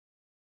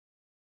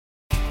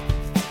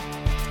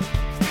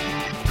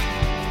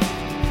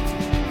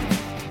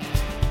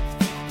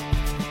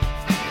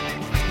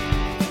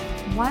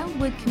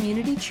Wildwood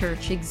Community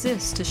Church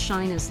exists to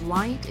shine as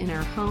light in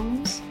our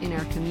homes, in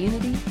our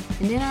community,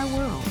 and in our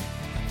world.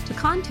 To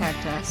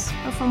contact us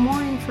or for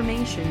more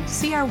information,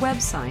 see our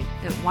website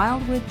at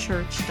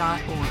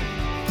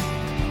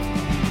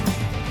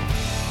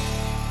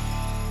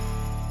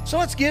wildwoodchurch.org. So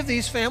let's give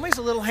these families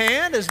a little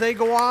hand as they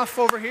go off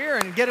over here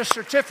and get a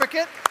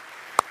certificate.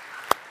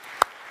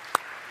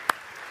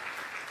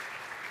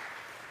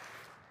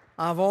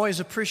 I've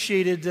always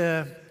appreciated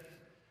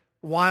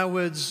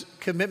Wildwood's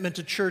commitment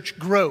to church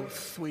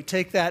growth. We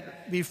take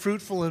that be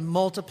fruitful and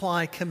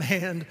multiply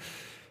command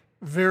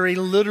very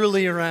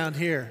literally around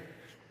here.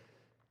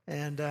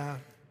 And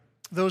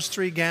those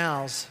three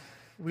gals,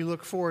 we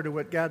look forward to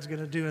what God's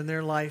going to do in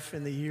their life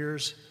in the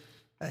years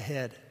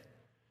ahead.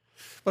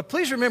 But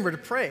please remember to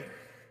pray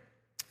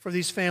for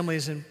these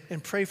families and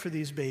pray for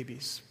these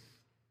babies.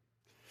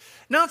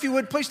 Now, if you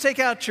would, please take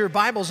out your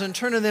Bibles and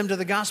turn them to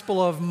the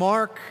Gospel of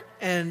Mark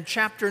and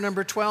chapter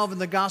number 12 in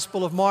the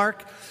Gospel of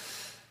Mark.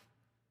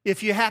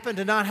 If you happen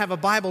to not have a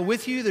Bible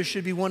with you, there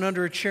should be one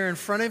under a chair in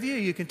front of you.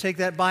 You can take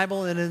that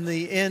Bible and in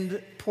the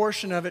end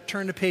portion of it,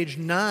 turn to page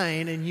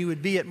 9, and you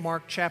would be at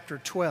Mark chapter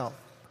 12.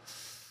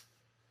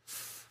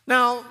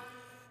 Now,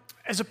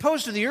 as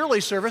opposed to the early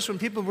service when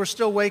people were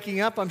still waking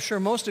up, I'm sure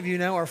most of you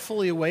now are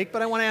fully awake,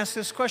 but I want to ask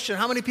this question.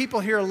 How many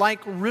people here like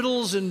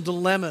riddles and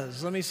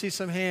dilemmas? Let me see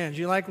some hands.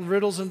 You like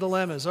riddles and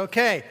dilemmas?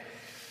 Okay.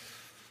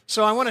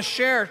 So I want to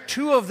share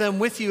two of them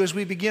with you as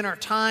we begin our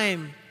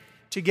time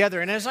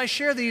together. And as I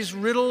share these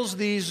riddles,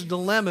 these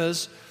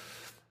dilemmas,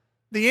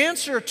 the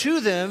answer to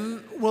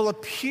them will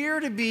appear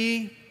to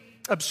be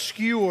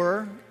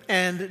obscure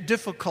and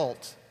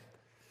difficult.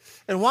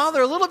 And while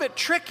they're a little bit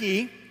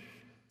tricky,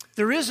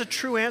 there is a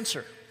true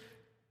answer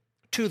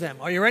to them.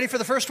 Are you ready for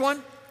the first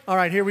one? All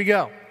right, here we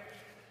go.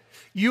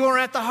 You are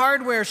at the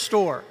hardware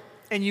store,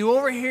 and you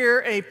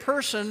overhear a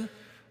person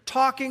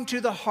talking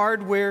to the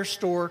hardware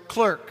store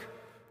clerk.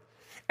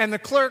 And the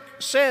clerk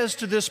says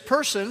to this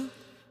person,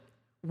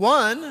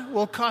 1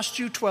 will cost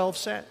you 12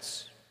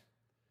 cents.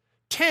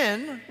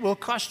 10 will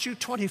cost you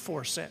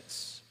 24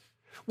 cents.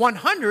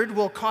 100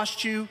 will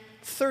cost you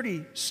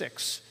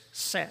 36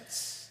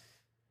 cents.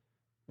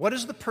 What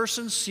is the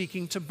person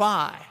seeking to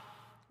buy?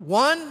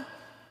 1,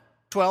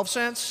 12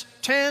 cents,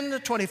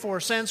 10, 24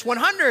 cents,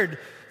 100,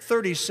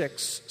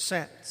 36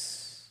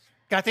 cents.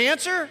 Got the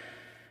answer?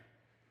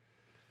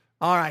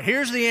 All right,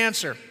 here's the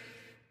answer.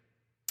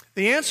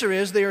 The answer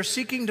is they are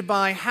seeking to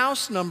buy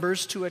house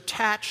numbers to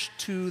attach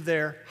to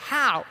their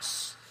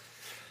house.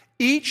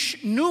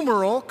 Each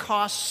numeral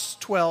costs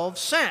 12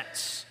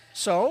 cents.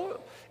 So,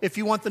 if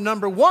you want the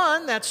number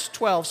 1, that's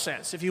 12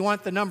 cents. If you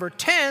want the number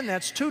 10,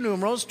 that's 2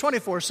 numerals,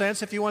 24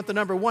 cents. If you want the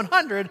number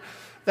 100,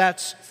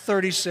 that's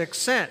 36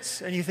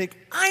 cents. And you think,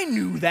 I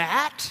knew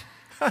that.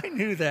 I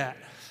knew that.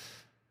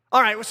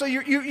 All right, so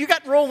you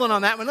got rolling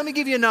on that one. Let me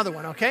give you another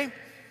one, okay?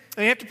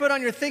 And you have to put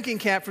on your thinking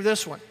cap for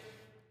this one.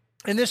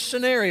 In this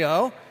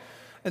scenario,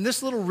 in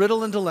this little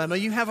riddle and dilemma,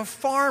 you have a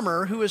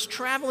farmer who is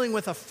traveling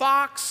with a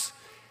fox,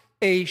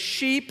 a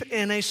sheep,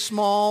 and a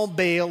small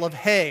bale of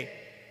hay.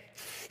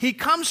 He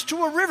comes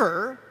to a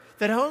river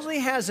that only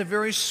has a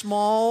very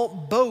small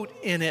boat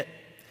in it.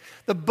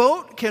 The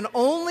boat can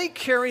only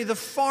carry the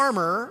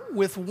farmer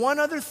with one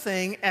other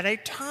thing at a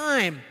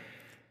time.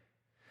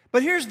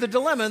 But here's the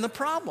dilemma and the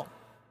problem.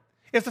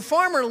 If the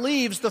farmer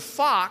leaves the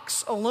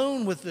fox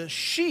alone with the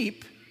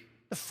sheep,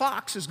 the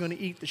fox is going to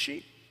eat the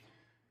sheep.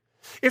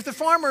 If the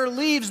farmer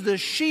leaves the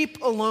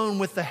sheep alone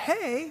with the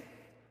hay,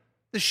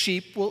 the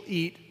sheep will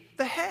eat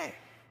the hay.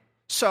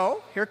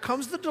 So here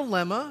comes the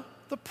dilemma,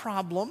 the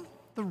problem,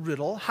 the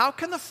riddle. How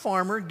can the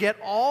farmer get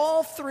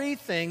all three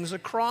things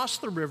across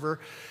the river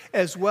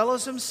as well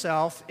as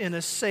himself in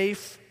a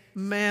safe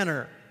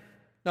manner?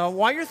 Now,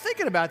 while you're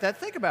thinking about that,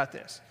 think about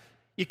this.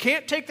 You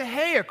can't take the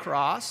hay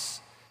across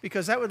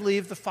because that would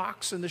leave the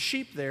fox and the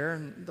sheep there,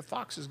 and the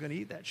fox is going to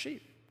eat that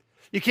sheep.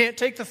 You can't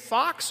take the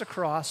fox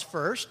across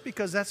first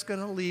because that's going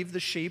to leave the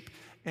sheep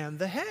and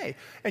the hay.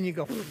 And you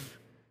go,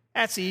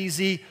 that's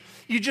easy.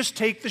 You just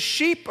take the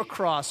sheep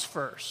across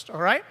first,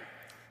 all right?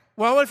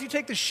 Well, if you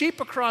take the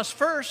sheep across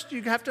first,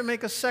 you have to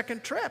make a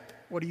second trip.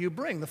 What do you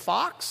bring? The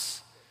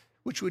fox,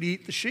 which would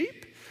eat the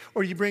sheep,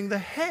 or you bring the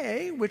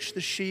hay, which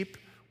the sheep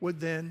would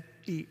then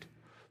eat.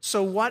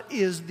 So what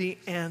is the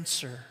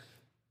answer?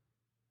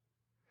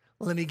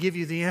 Well, let me give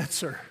you the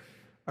answer.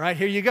 All right,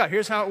 here you go.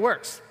 Here's how it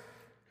works.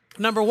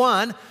 Number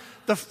 1,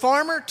 the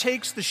farmer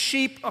takes the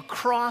sheep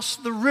across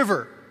the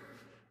river,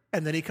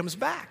 and then he comes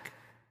back.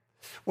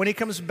 When he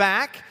comes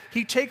back,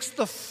 he takes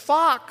the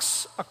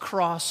fox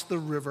across the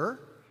river,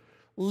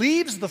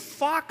 leaves the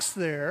fox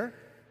there,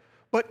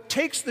 but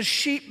takes the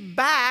sheep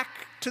back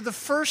to the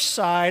first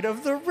side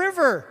of the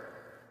river.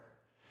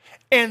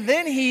 And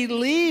then he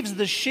leaves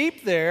the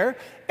sheep there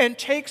and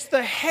takes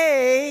the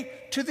hay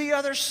to the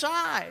other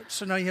side.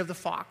 So now you have the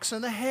fox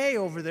and the hay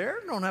over there.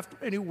 Don't have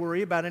any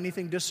worry about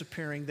anything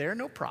disappearing there,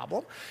 no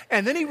problem.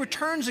 And then he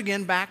returns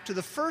again back to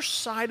the first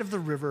side of the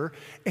river,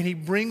 and he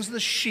brings the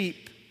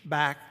sheep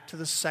back to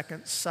the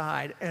second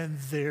side. And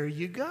there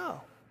you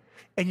go.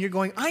 And you're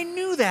going, I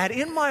knew that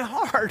in my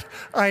heart.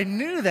 I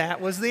knew that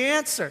was the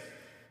answer.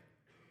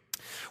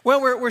 Well,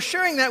 we're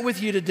sharing that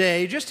with you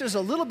today just as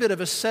a little bit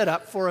of a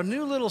setup for a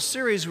new little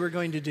series we're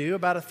going to do,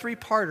 about a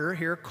 3-parter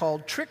here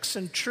called Tricks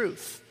and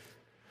Truth.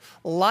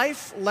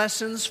 Life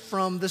Lessons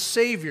from the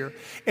Savior.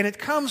 And it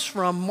comes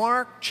from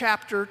Mark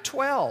chapter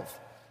 12.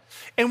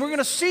 And we're going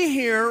to see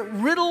here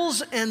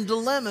riddles and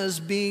dilemmas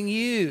being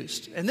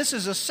used. And this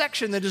is a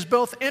section that is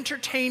both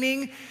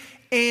entertaining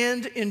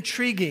and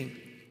intriguing.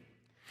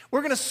 We're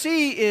going to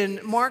see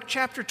in Mark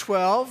chapter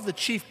 12 the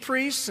chief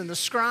priests and the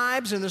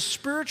scribes and the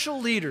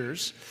spiritual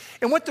leaders.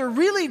 And what they're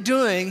really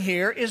doing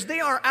here is they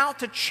are out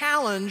to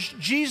challenge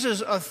Jesus'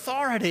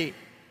 authority.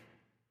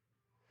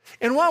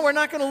 And while we're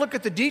not going to look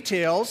at the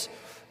details,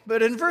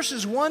 but in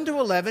verses 1 to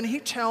 11, he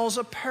tells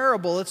a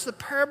parable. It's the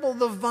parable of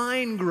the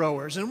vine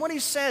growers. And what he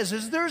says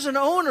is there's an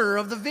owner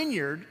of the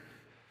vineyard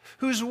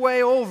who's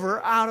way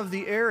over out of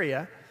the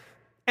area.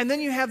 And then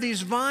you have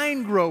these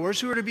vine growers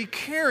who are to be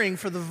caring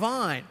for the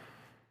vine.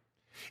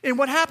 And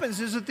what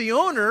happens is that the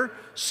owner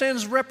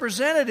sends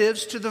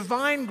representatives to the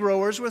vine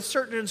growers with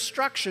certain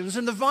instructions,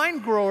 and the vine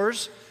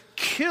growers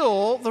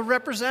kill the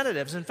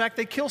representatives. In fact,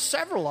 they kill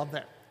several of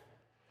them.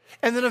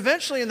 And then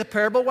eventually in the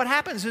parable, what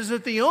happens is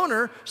that the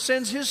owner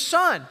sends his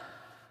son,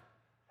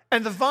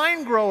 and the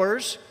vine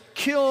growers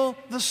kill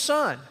the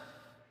son.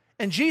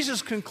 And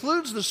Jesus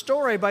concludes the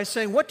story by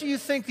saying, what do you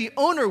think the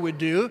owner would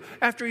do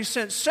after he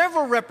sent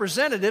several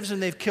representatives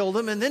and they've killed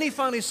them, and then he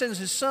finally sends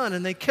his son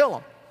and they kill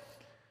him?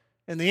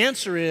 And the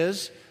answer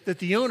is that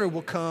the owner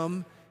will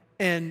come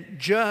and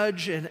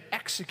judge and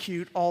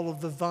execute all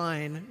of the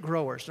vine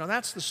growers. Now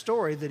that's the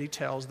story that he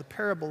tells, the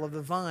parable of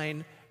the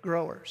vine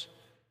growers.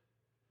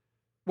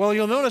 Well,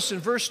 you'll notice in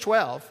verse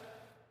 12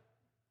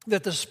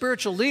 that the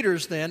spiritual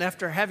leaders then,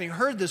 after having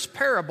heard this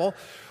parable,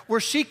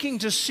 were seeking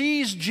to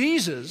seize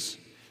Jesus,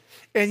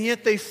 and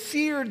yet they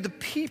feared the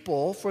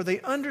people, for they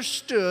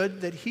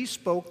understood that he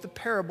spoke the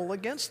parable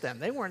against them.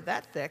 They weren't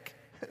that thick.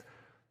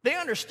 They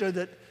understood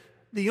that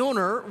the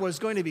owner was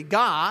going to be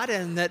God,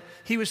 and that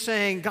he was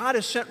saying, God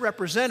has sent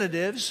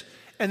representatives,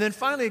 and then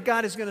finally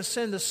God is going to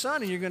send the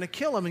son, and you're going to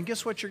kill him, and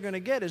guess what you're going to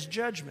get is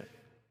judgment.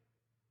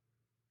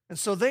 And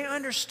so they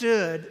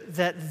understood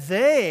that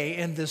they,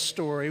 in this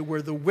story,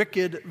 were the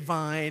wicked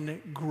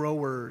vine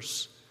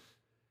growers.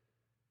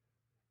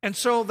 And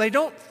so they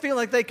don't feel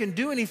like they can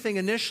do anything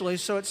initially,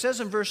 so it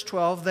says in verse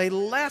 12, they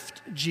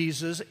left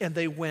Jesus and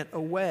they went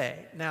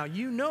away. Now,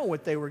 you know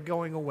what they were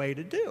going away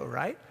to do,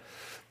 right?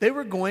 They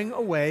were going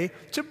away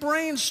to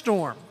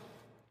brainstorm.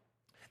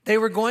 They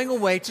were going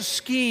away to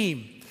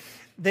scheme.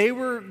 They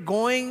were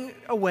going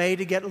away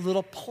to get a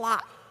little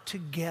plot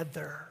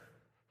together.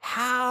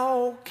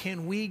 How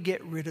can we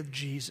get rid of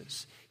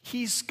Jesus?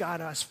 He's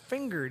got us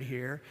fingered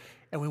here,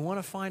 and we want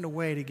to find a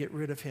way to get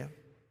rid of him.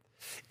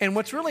 And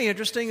what's really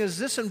interesting is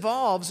this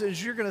involves,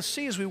 as you're going to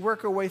see as we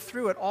work our way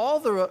through it, all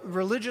the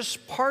religious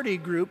party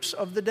groups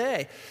of the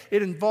day.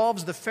 It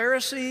involves the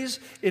Pharisees,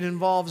 it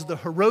involves the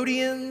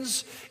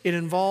Herodians, it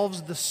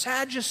involves the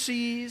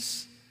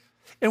Sadducees.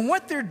 And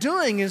what they're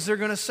doing is they're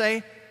going to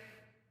say,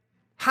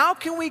 how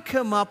can we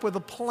come up with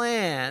a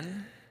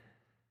plan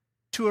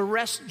to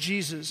arrest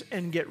Jesus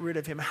and get rid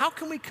of him? How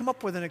can we come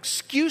up with an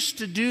excuse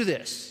to do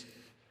this?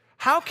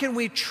 How can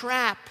we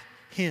trap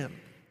him?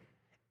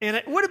 And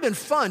it would have been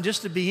fun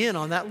just to be in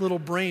on that little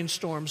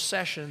brainstorm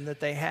session that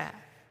they had.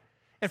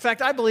 In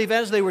fact, I believe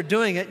as they were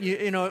doing it,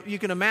 you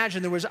can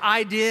imagine there was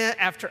idea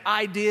after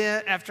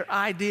idea after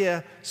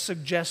idea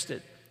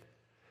suggested.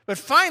 But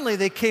finally,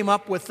 they came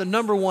up with the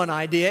number one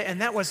idea,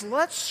 and that was,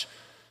 let's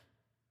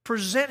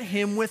present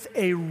him with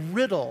a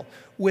riddle,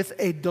 with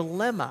a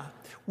dilemma,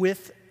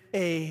 with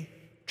a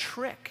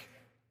trick.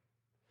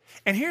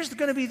 And here's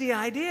going to be the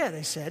idea,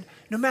 they said,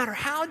 no matter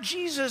how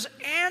Jesus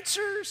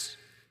answers,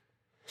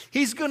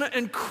 he's going to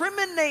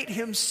incriminate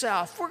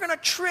himself. We're going to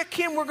trick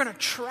him. We're going to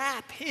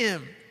trap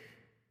him.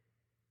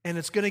 And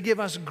it's going to give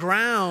us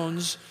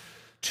grounds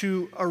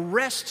to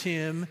arrest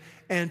him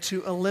and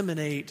to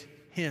eliminate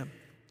him.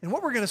 And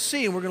what we're going to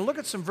see, and we're going to look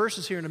at some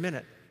verses here in a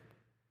minute,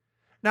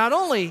 not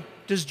only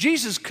does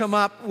Jesus come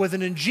up with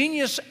an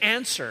ingenious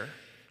answer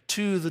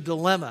to the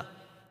dilemma,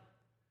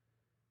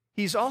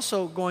 he's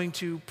also going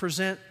to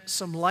present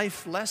some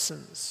life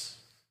lessons,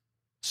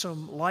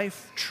 some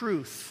life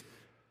truth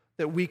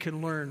that we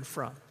can learn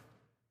from.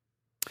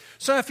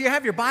 So if you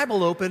have your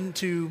Bible open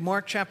to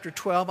Mark chapter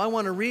 12, I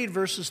want to read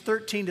verses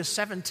 13 to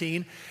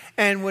 17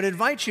 and would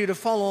invite you to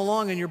follow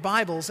along in your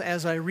Bibles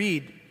as I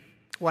read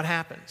what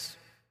happens.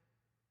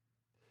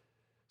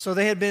 So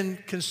they had been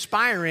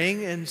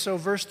conspiring, and so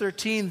verse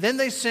 13, then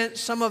they sent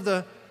some of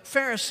the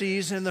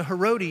Pharisees and the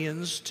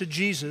Herodians to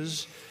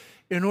Jesus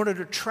in order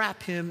to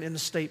trap him in a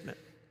statement.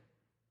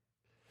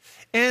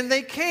 And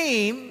they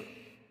came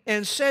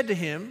and said to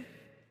him,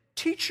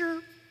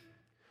 Teacher,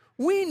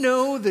 we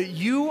know that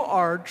you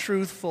are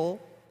truthful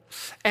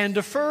and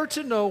defer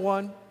to no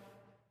one,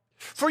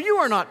 for you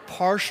are not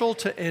partial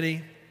to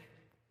any,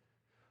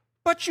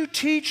 but you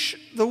teach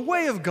the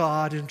way of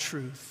God in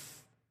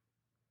truth.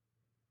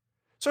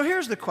 So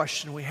here's the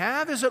question we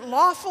have. Is it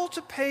lawful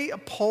to pay a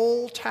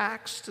poll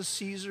tax to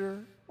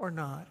Caesar or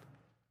not?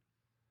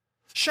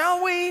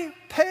 Shall we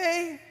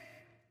pay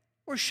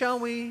or shall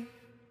we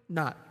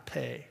not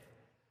pay?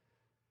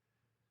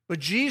 But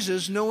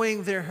Jesus,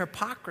 knowing their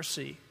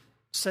hypocrisy,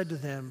 said to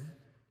them,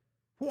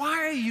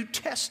 why are you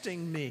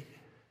testing me?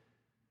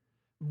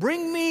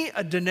 Bring me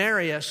a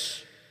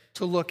denarius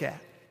to look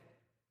at.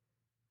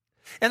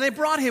 And they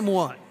brought him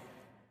one.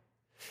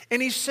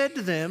 And he said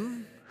to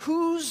them,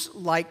 whose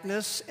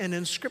likeness and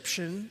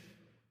inscription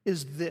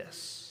is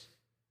this?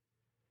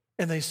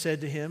 And they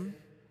said to him,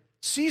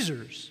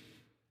 Caesar's.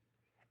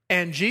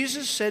 And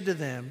Jesus said to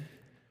them,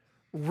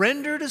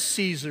 render to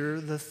Caesar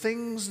the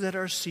things that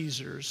are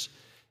Caesar's,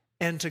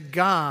 and to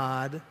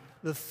God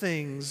the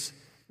things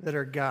that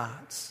are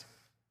God's.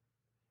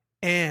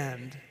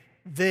 And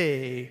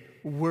they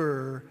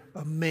were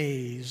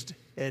amazed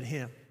at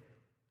him.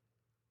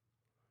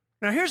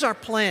 Now here's our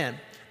plan.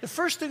 The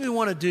first thing we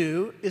want to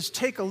do is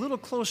take a little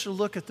closer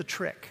look at the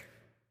trick,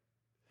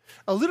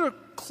 a little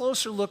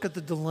closer look at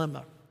the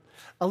dilemma,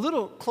 a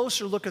little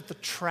closer look at the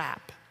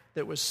trap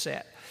that was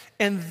set.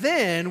 And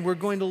then we're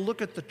going to look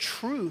at the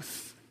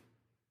truth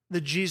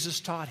that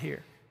Jesus taught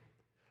here,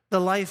 the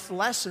life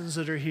lessons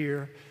that are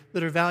here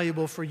that are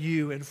valuable for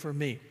you and for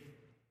me.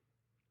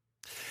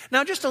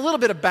 Now, just a little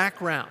bit of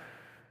background.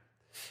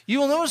 You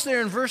will notice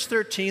there in verse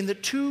 13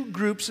 that two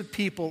groups of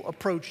people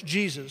approached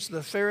Jesus,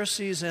 the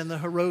Pharisees and the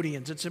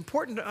Herodians. It's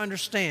important to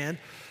understand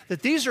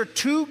that these are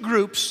two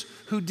groups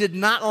who did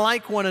not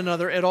like one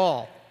another at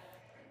all.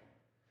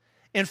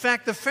 In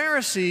fact, the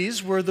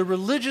Pharisees were the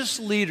religious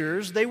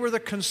leaders, they were the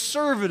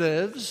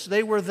conservatives,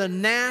 they were the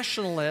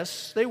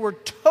nationalists, they were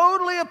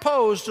totally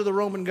opposed to the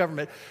Roman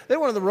government. They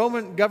wanted the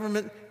Roman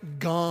government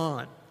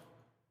gone.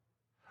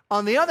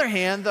 On the other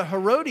hand, the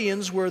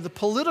Herodians were the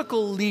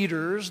political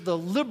leaders, the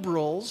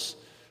liberals.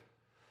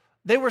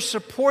 They were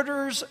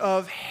supporters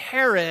of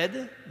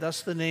Herod,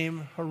 thus the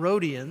name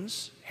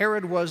Herodians.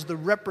 Herod was the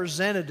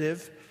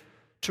representative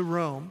to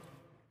Rome.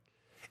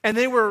 And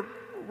they were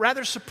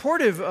rather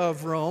supportive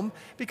of Rome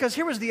because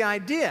here was the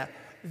idea.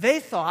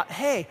 They thought,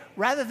 hey,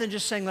 rather than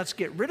just saying let's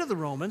get rid of the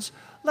Romans,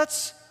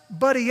 let's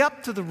buddy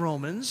up to the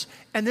Romans,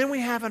 and then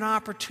we have an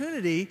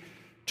opportunity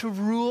to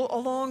rule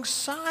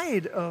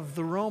alongside of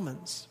the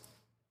Romans.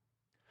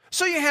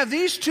 So you have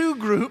these two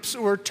groups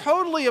who are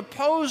totally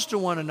opposed to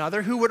one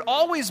another, who would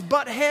always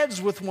butt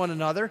heads with one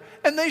another,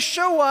 and they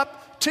show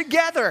up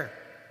together,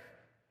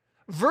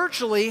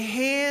 virtually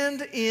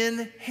hand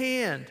in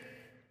hand.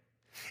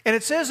 And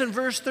it says in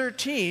verse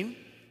 13,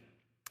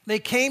 they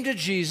came to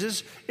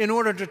Jesus in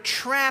order to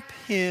trap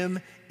him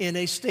in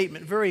a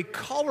statement. Very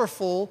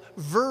colorful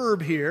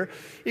verb here.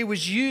 It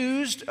was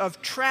used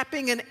of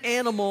trapping an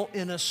animal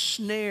in a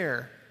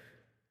snare.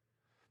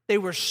 They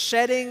were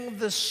setting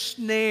the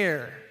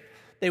snare.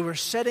 They were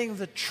setting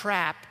the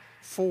trap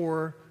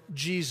for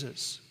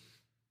Jesus.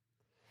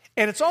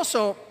 And it's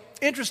also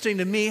interesting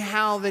to me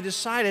how they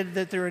decided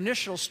that their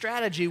initial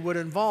strategy would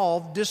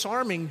involve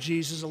disarming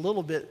Jesus a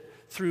little bit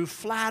through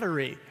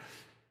flattery.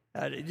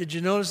 Did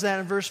you notice that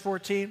in verse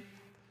 14?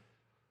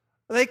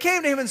 They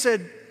came to him and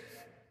said,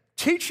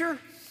 Teacher,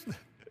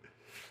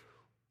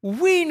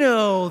 we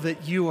know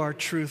that you are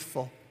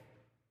truthful.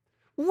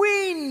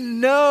 We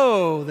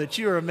know that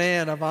you're a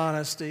man of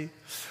honesty.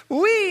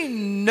 We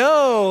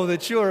know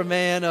that you're a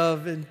man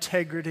of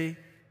integrity.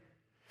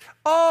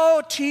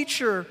 Oh,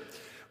 teacher,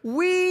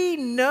 we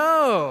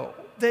know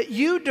that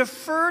you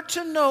defer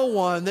to no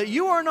one, that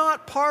you are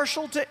not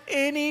partial to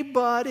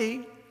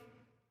anybody.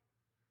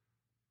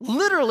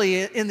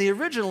 Literally, in the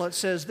original, it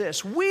says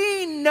this: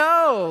 we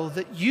know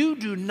that you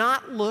do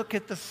not look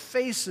at the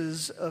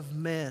faces of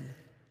men.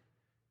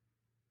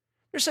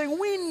 You're saying,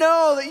 we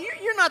know that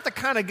you're not the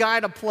kind of guy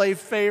to play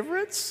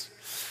favorites.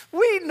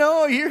 We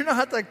know you're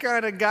not the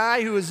kind of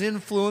guy who is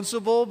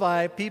influenceable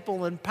by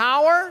people in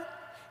power.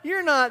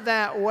 You're not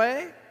that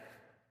way.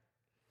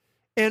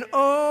 And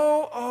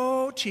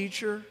oh,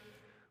 teacher,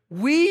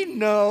 we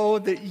know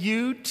that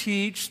you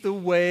teach the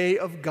way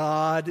of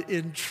God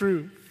in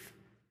truth.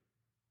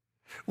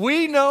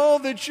 We know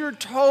that you're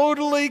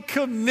totally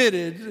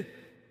committed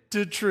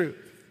to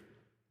truth.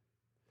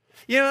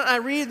 You know, I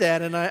read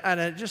that and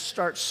I just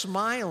start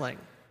smiling.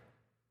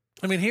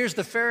 I mean, here's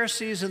the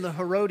Pharisees and the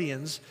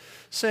Herodians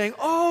saying,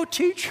 oh,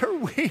 teacher,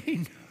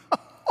 we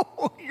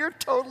know you're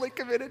totally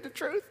committed to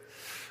truth,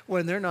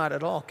 when they're not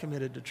at all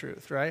committed to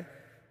truth, right?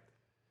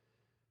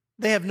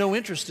 They have no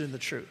interest in the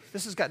truth.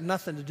 This has got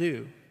nothing to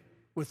do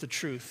with the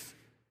truth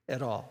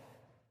at all.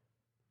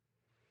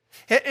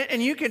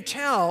 And you can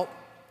tell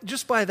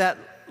just by that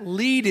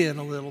lead in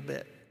a little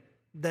bit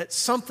that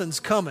something's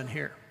coming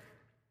here.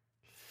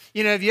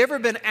 You know, have you ever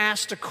been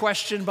asked a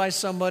question by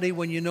somebody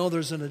when you know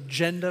there's an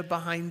agenda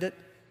behind it?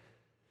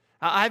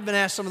 I've been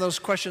asked some of those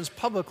questions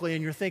publicly,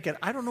 and you're thinking,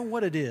 I don't know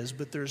what it is,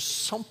 but there's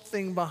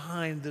something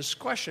behind this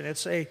question.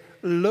 It's a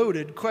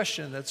loaded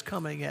question that's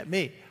coming at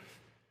me.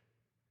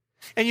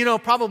 And you know,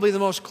 probably the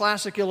most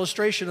classic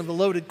illustration of the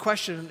loaded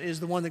question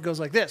is the one that goes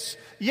like this: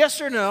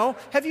 yes or no,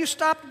 have you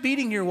stopped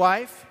beating your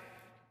wife?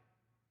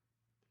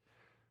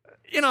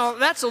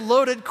 That's a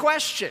loaded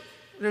question.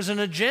 There's an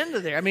agenda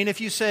there. I mean, if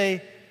you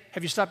say,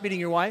 have you stopped beating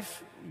your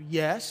wife?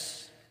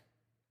 Yes.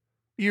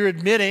 You're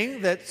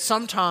admitting that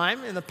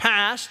sometime in the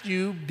past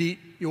you beat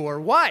your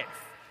wife.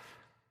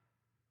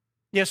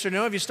 Yes or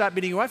no? Have you stopped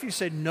beating your wife? You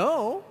say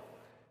no.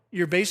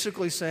 You're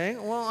basically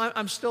saying, well,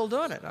 I'm still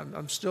doing it.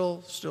 I'm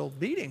still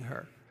beating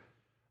her.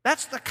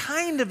 That's the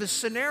kind of a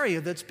scenario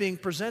that's being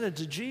presented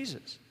to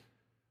Jesus.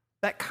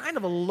 That kind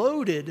of a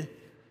loaded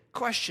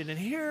question. And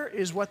here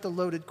is what the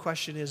loaded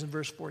question is in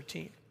verse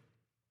 14.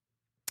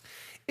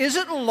 Is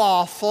it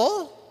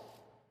lawful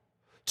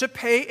to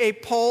pay a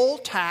poll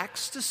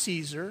tax to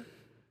Caesar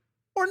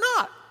or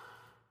not?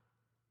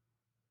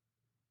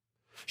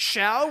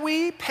 Shall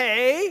we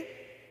pay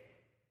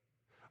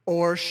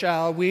or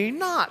shall we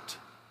not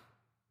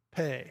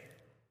pay?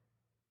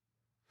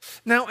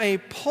 Now, a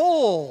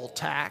poll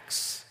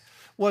tax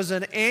was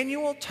an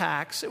annual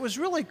tax. It was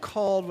really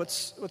called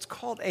what's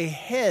called a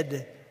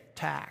head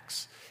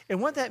tax.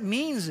 And what that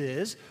means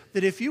is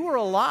that if you were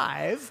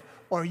alive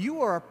or you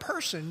were a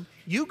person,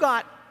 you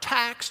got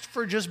taxed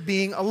for just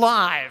being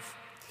alive,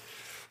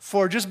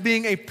 for just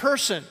being a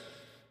person.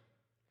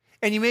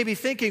 And you may be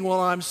thinking, well,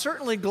 I'm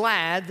certainly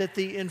glad that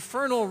the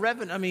Internal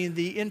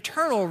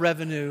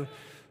Revenue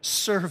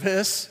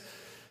Service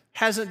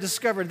hasn't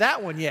discovered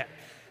that one yet,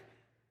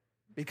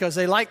 because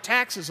they like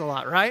taxes a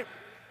lot, right?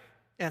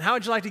 And how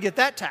would you like to get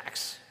that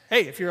tax?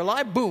 Hey, if you're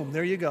alive, boom,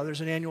 there you go.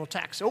 There's an annual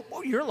tax.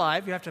 Oh, you're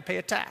alive, you have to pay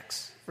a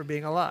tax for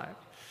being alive.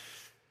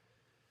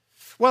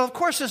 Well, of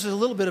course, this is a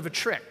little bit of a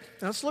trick.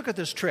 Now, let's look at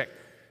this trick.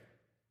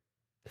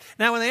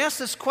 Now, when they ask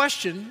this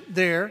question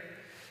there,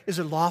 is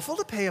it lawful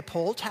to pay a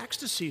poll tax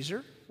to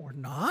Caesar or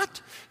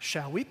not?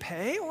 Shall we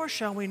pay or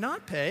shall we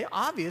not pay?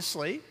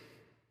 Obviously,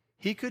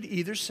 he could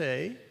either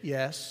say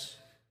yes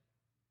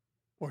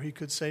or he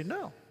could say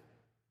no.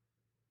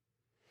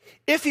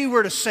 If he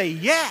were to say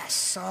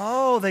yes,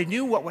 they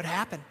knew what would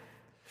happen,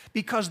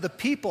 because the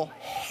people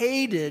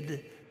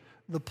hated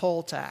the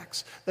poll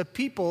tax. The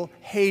people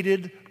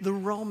hated the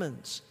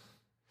Romans.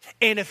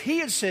 And if he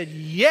had said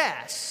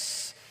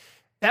yes,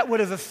 that would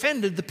have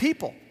offended the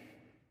people.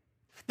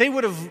 They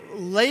would have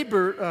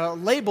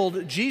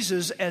labeled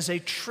Jesus as a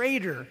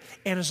traitor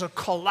and as a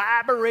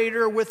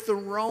collaborator with the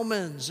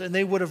Romans, and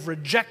they would have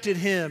rejected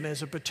him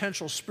as a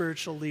potential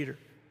spiritual leader.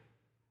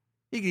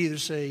 He could either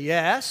say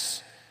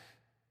yes,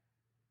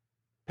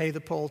 pay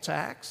the poll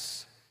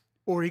tax,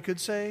 or he could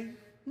say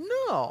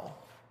no,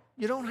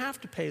 you don't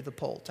have to pay the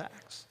poll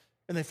tax.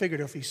 And they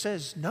figured if he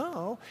says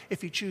no,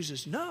 if he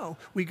chooses no,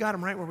 we got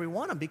him right where we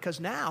want him, because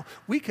now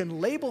we can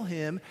label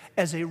him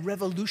as a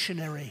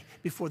revolutionary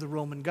before the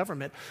Roman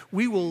government.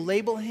 We will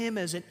label him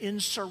as an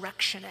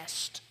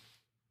insurrectionist.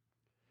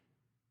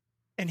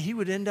 And he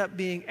would end up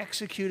being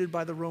executed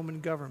by the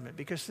Roman government,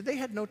 because they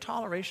had no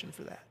toleration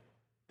for that.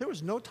 There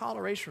was no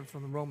toleration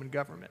from the Roman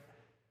government.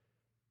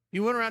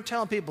 You went around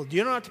telling people,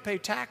 you don't have to pay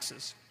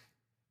taxes.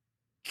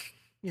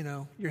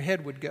 Your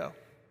head would go.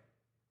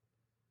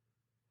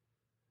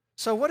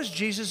 So what does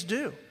Jesus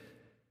do?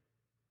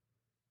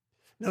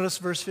 Notice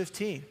verse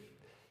 15.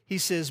 He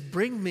says,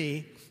 bring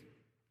me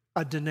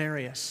a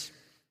denarius.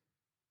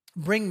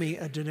 Bring me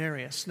a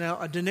denarius. Now,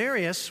 a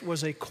denarius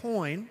was a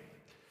coin.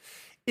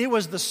 It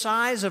was the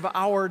size of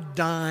our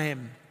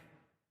dime.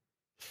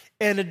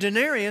 And a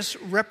denarius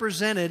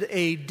represented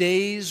a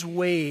day's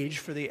wage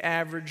for the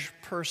average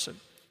person.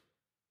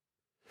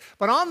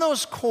 But on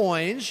those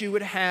coins, you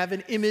would have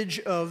an image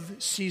of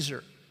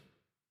Caesar.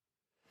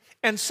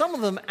 And some of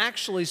them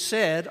actually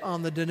said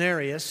on the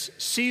denarius,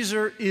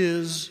 Caesar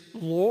is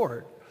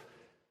Lord.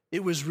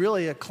 It was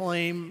really a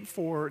claim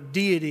for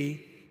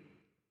deity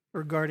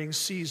regarding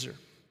Caesar.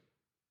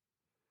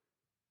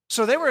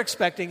 So they were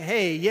expecting,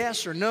 hey,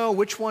 yes or no,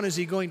 which one is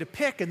he going to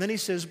pick? And then he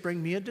says,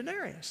 bring me a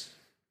denarius.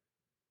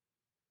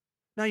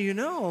 Now you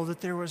know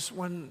that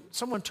when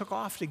someone took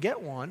off to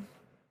get one,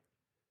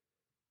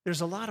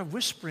 there's a lot of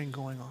whispering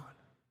going on.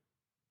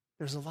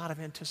 There's a lot of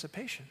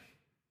anticipation.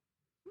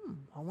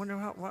 I wonder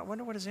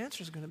what his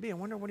answer is going to be. I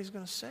wonder what he's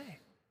going to say.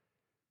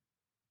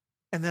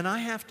 And then I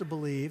have to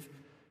believe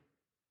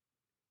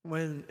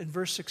when in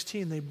verse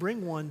 16 they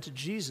bring one to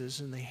Jesus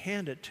and they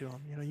hand it to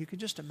him. You can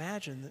just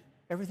imagine that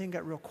everything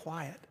got real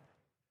quiet.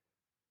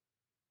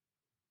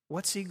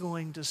 What's he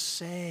going to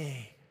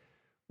say?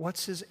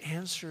 What's his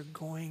answer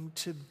going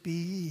to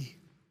be?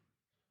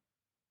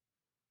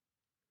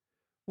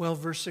 Well,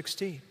 verse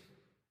 16.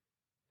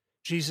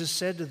 Jesus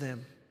said to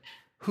them,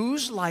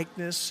 whose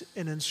likeness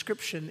and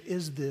inscription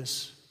is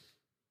this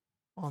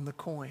on the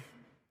coin?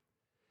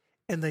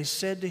 And they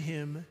said to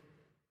him,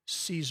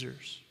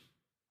 Caesar's.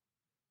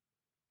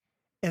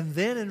 And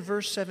then in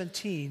verse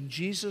 17,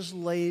 Jesus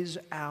lays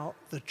out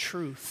the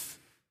truth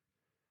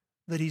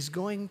that he's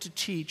going to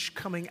teach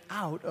coming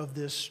out of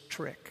this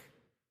trick.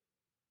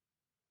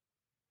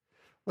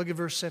 Look at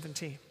verse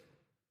 17.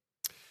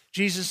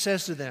 Jesus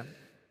says to them,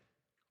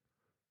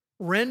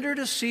 render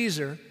to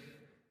Caesar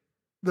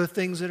the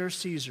things that are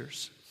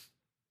Caesar's,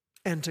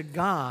 and to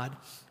God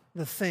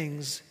the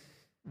things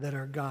that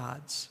are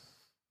God's.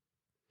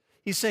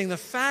 He's saying the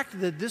fact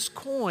that this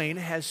coin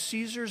has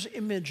Caesar's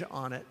image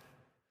on it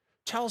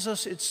tells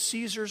us it's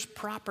Caesar's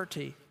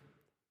property.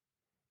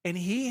 And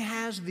he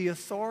has the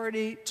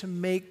authority to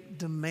make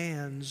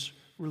demands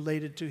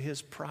related to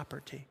his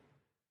property.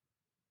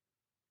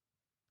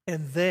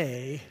 And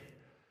they,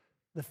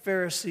 the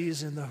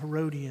Pharisees and the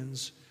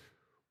Herodians,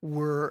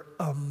 were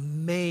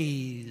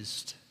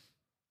amazed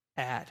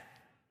at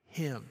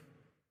him,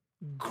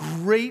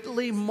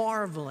 greatly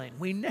marveling.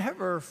 We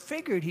never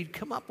figured he'd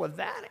come up with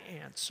that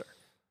answer.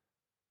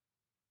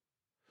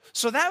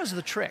 So that was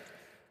the trick.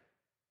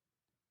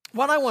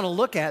 What I want to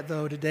look at,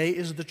 though, today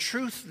is the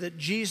truth that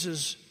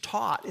Jesus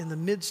taught in the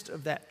midst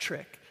of that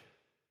trick.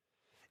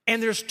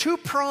 And there's two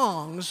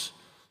prongs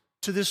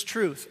to this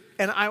truth.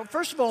 And I,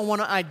 first of all,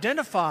 want to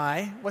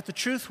identify what the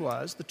truth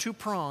was, the two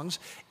prongs.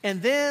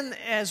 And then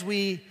as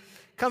we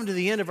come to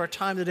the end of our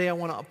time today, I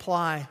want to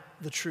apply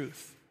the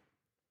truth.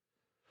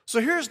 So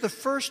here's the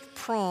first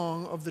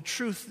prong of the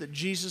truth that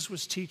Jesus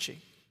was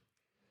teaching.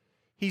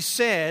 He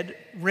said,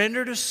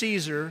 render to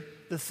Caesar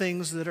the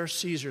things that are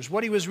Caesar's.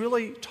 What he was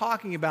really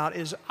talking about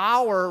is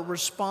our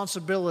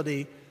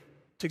responsibility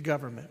to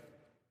government.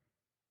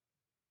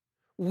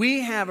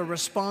 We have a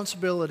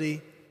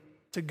responsibility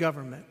to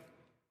government.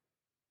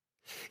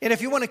 And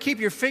if you want to keep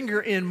your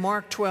finger in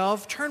Mark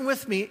 12, turn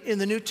with me in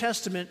the New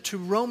Testament to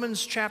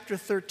Romans chapter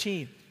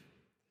 13.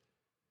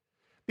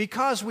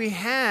 Because we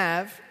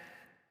have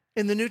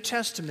in the New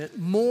Testament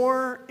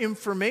more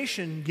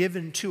information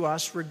given to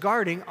us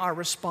regarding our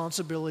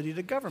responsibility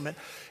to government.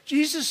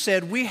 Jesus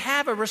said we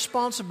have a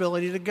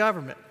responsibility to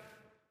government.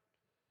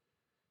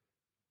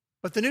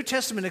 But the New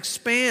Testament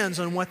expands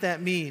on what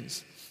that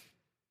means.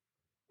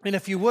 And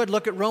if you would,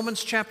 look at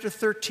Romans chapter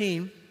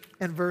 13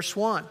 and verse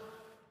 1.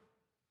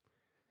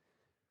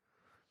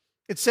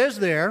 It says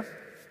there,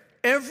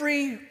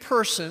 every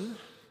person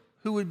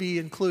who would be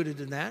included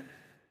in that,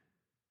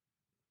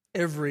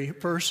 every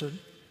person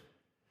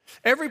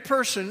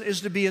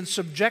is to be in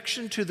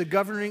subjection to the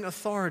governing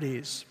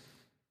authorities.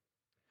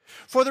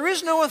 For there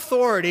is no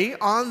authority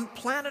on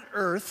planet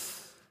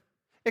Earth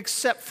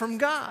except from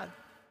God.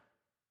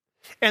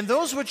 And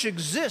those which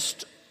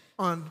exist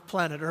on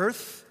planet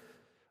Earth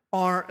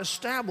are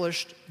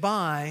established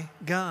by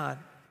God.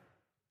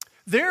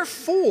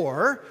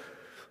 Therefore,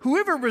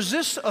 whoever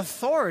resists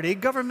authority,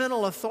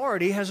 governmental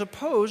authority, has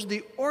opposed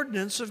the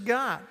ordinance of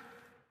God.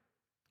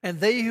 And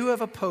they who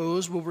have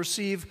opposed will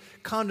receive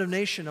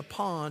condemnation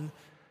upon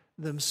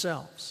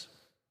themselves.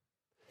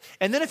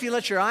 And then if you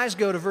let your eyes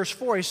go to verse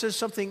 4, he says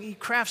something, he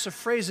crafts a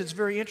phrase that's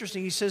very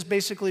interesting. He says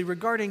basically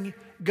regarding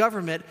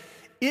government,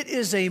 it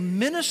is a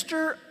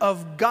minister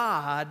of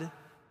God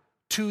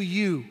to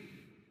you.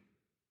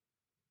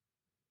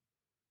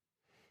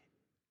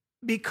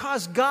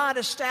 Because God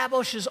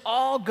establishes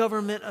all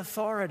government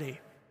authority.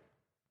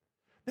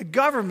 The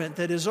government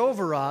that is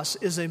over us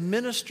is a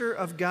minister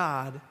of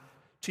God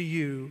to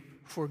you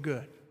for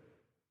good.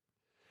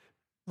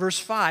 Verse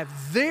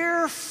 5,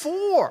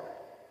 therefore,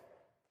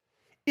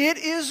 it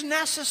is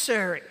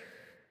necessary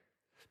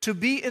to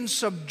be in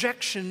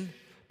subjection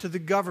to the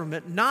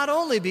government, not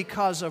only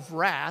because of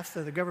wrath,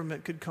 that the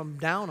government could come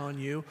down on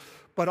you,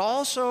 but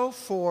also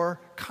for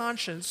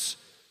conscience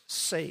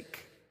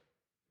sake.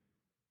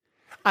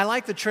 I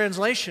like the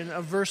translation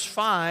of verse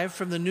 5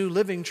 from the New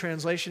Living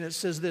Translation. It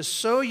says this,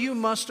 so you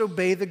must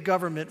obey the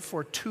government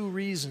for two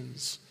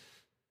reasons.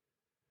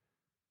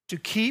 To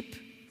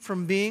keep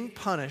from being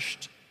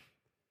punished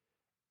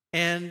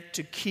and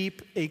to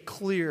keep a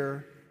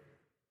clear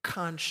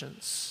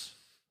conscience.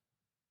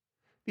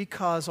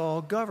 Because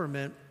all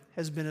government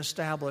has been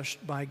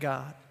established by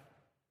God.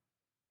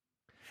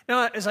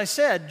 Now, as I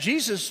said,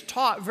 Jesus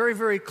taught very,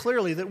 very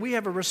clearly that we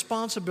have a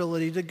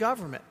responsibility to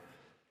government.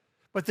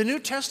 But the New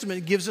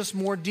Testament gives us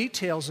more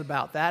details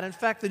about that. In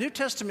fact, the New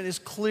Testament is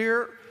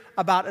clear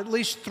about at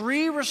least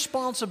three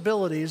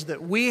responsibilities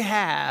that we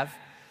have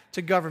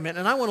to government,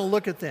 and I want to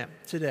look at them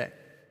today.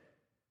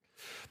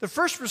 The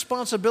first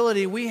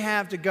responsibility we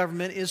have to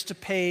government is to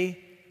pay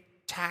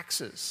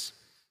taxes.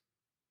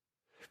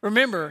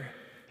 Remember,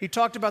 he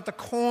talked about the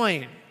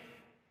coin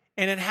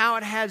and how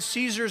it had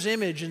Caesar's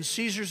image and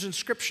Caesar's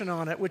inscription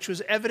on it, which was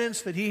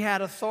evidence that he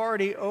had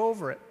authority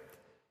over it.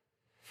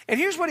 And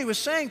here's what he was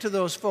saying to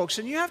those folks,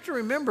 and you have to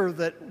remember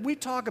that we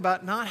talk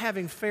about not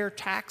having fair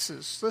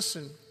taxes.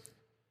 Listen,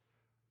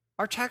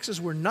 our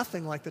taxes were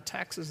nothing like the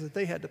taxes that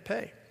they had to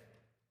pay.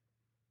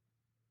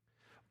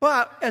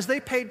 But as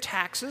they paid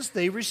taxes,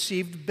 they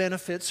received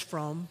benefits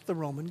from the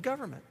Roman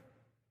government.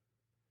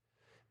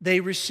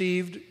 They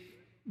received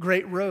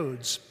great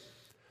roads.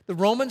 The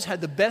Romans had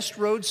the best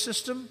road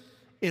system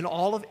in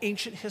all of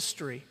ancient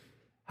history.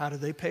 How did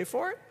they pay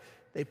for it?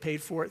 They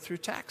paid for it through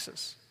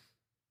taxes.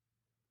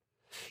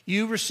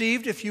 You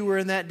received, if you were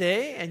in that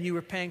day and you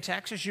were paying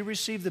taxes, you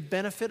received the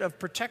benefit of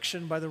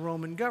protection by the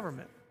Roman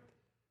government.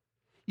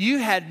 You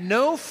had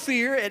no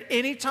fear at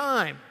any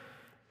time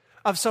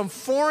of some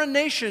foreign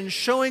nation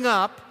showing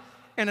up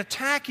and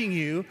attacking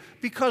you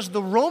because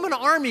the Roman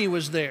army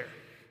was there.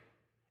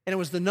 And it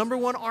was the number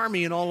one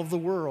army in all of the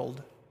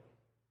world.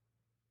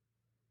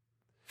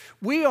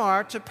 We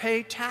are to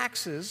pay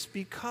taxes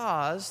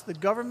because the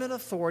government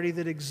authority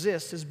that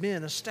exists has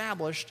been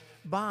established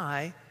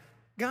by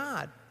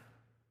God.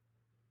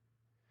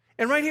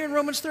 And right here in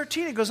Romans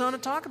 13, it goes on to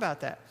talk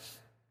about that.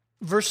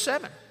 Verse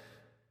 7.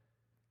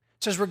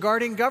 It says,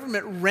 regarding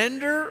government,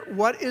 render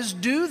what is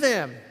due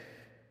them.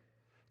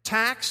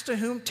 Tax to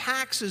whom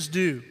tax is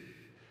due.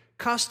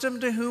 Custom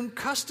to whom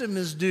custom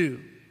is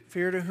due.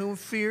 Fear to whom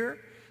fear.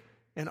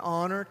 And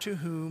honor to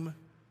whom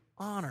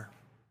honor.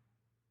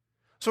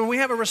 So when we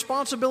have a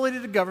responsibility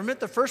to government,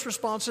 the first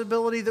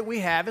responsibility that we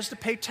have is to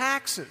pay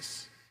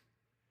taxes.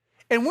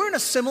 And we're in a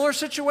similar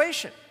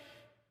situation.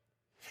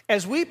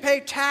 As we pay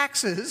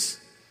taxes,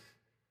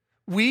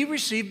 we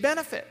receive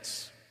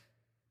benefits.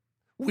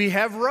 We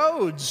have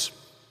roads.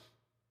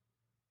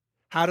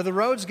 How do the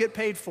roads get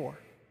paid for?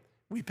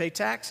 We pay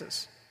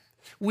taxes.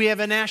 We have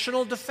a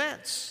national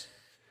defense.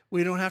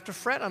 We don't have to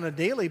fret on a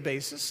daily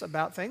basis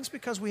about things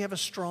because we have a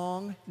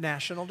strong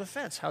national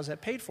defense. How's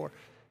that paid for?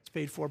 It's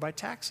paid for by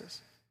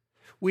taxes.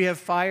 We have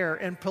fire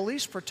and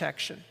police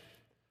protection.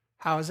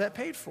 How is that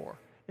paid for?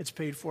 It's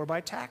paid for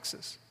by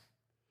taxes.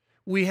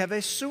 We have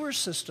a sewer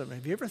system.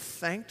 Have you ever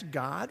thanked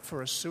God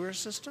for a sewer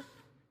system?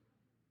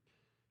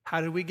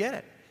 How did we get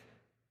it?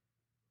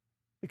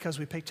 Because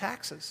we pay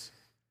taxes.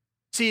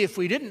 See, if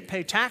we didn't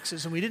pay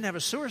taxes and we didn't have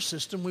a sewer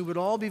system, we would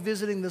all be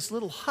visiting this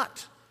little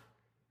hut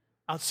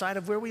outside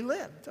of where we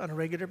lived on a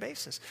regular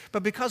basis.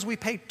 But because we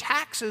pay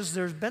taxes,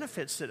 there's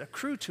benefits that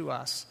accrue to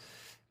us.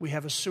 We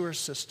have a sewer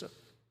system.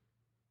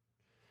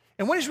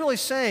 And what he's really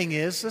saying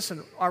is,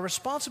 listen, our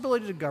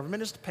responsibility to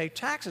government is to pay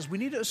taxes. We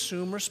need to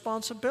assume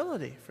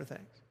responsibility for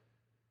things.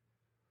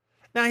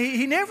 Now,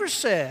 he never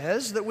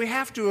says that we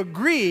have to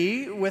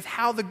agree with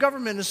how the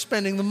government is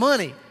spending the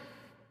money.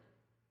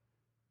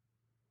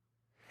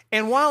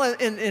 And while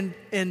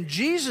in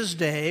Jesus'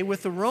 day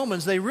with the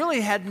Romans, they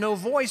really had no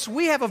voice,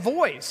 we have a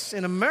voice.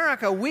 In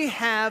America, we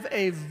have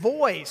a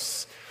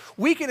voice.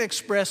 We can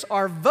express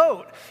our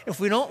vote. If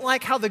we don't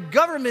like how the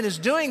government is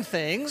doing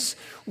things,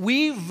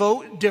 we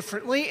vote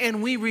differently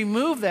and we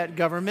remove that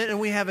government and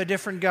we have a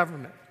different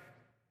government.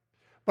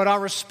 But our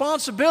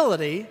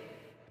responsibility,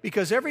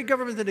 because every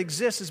government that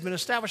exists has been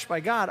established by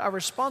God, our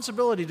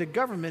responsibility to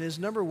government is,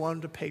 number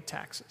one, to pay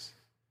taxes.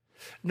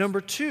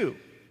 Number two,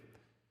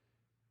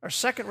 our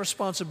second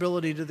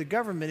responsibility to the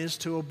government is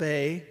to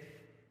obey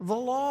the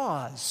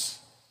laws.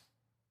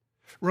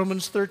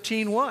 Romans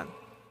 13:1.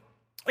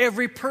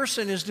 Every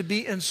person is to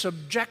be in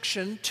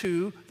subjection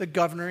to the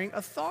governing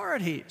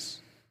authorities.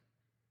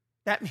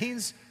 That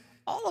means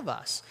all of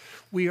us.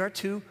 We are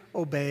to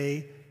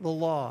obey the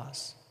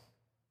laws.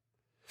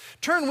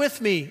 Turn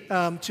with me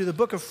to the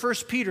book of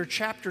 1 Peter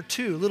chapter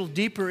 2, a little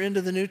deeper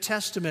into the New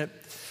Testament.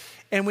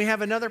 And we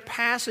have another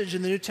passage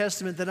in the New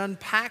Testament that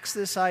unpacks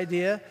this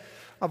idea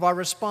of our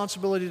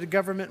responsibility to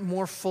government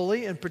more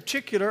fully, in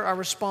particular, our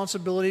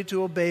responsibility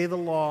to obey the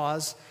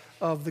laws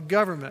of the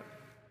government.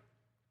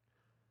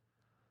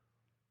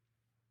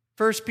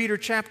 1 Peter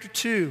chapter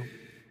 2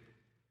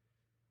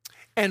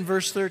 and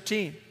verse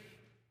 13.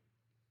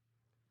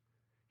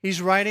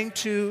 He's writing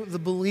to the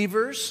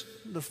believers,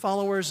 the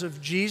followers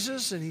of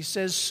Jesus, and he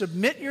says,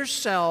 submit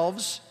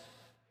yourselves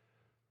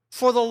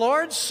for the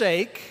Lord's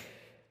sake,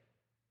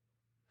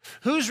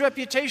 whose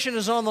reputation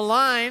is on the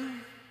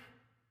line.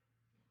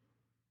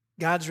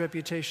 God's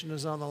reputation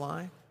is on the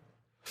line.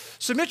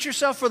 Submit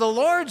yourself for the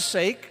Lord's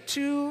sake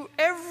to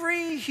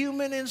every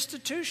human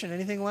institution.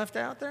 Anything left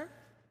out there?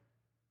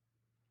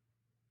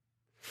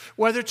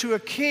 Whether to a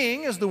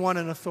king as the one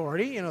in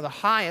authority, the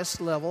highest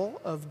level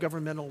of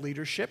governmental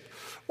leadership,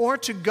 or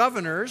to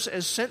governors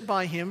as sent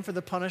by him for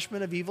the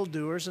punishment of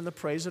evildoers and the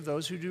praise of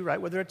those who do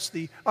right, whether it's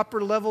the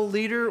upper level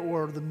leader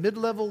or the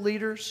mid-level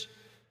leaders.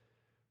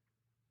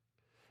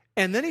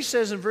 And then he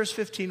says in verse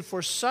 15,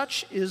 for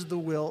such is the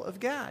will of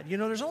God.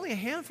 There's only a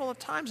handful of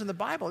times in the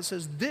Bible it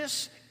says,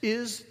 this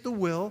is the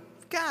will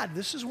of God.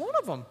 This is one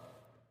of them.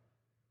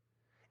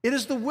 It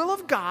is the will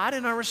of God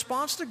in our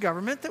response to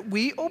government that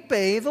we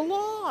obey the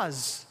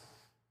laws.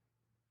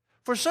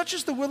 For such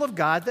is the will of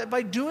God that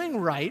by doing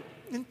right,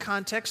 in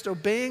context,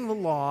 obeying the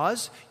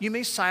laws, you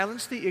may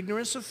silence the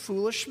ignorance of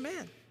foolish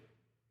men.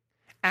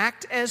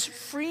 Act as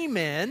free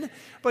men,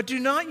 but do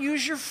not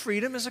use your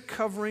freedom as a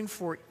covering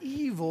for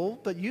evil,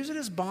 but use it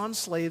as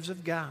bondslaves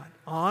of God.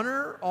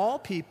 Honor all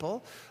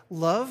people,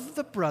 love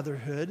the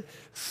brotherhood,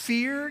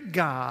 fear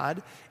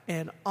God,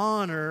 and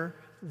honor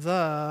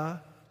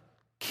the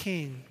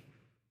king.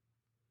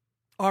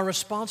 Our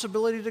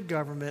responsibility to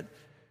government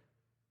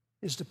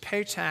is to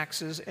pay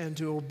taxes and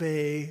to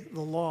obey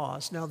the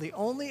laws. Now, the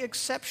only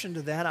exception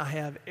to that I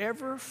have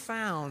ever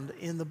found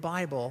in the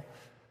Bible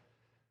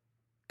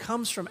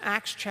comes from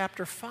Acts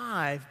chapter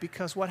 5,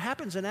 because what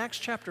happens in Acts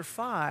chapter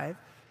 5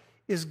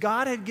 is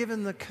God had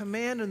given the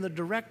command and the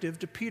directive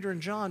to Peter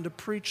and John to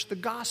preach the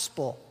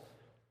gospel.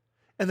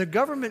 And the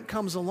government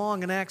comes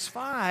along in Acts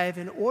 5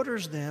 and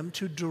orders them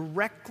to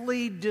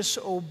directly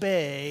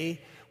disobey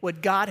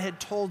what God had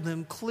told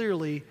them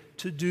clearly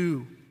to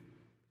do.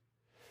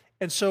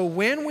 And so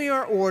when we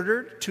are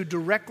ordered to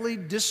directly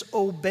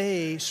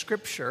disobey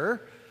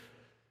Scripture,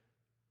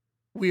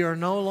 we are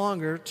no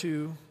longer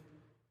to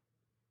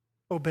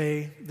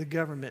obey the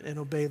government and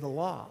obey the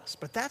laws.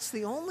 But that's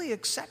the only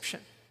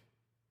exception.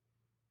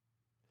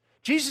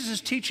 Jesus is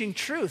teaching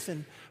truth,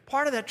 and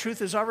part of that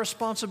truth is our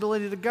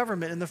responsibility to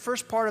government. And the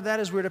first part of that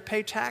is we're to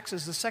pay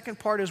taxes. The second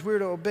part is we're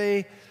to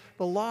obey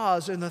the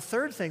laws. And the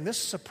third thing, this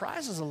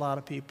surprises a lot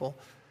of people,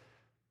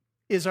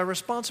 is our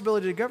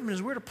responsibility to government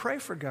is we're to pray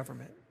for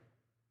government.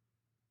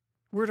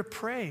 We're to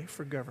pray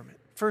for government.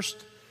 1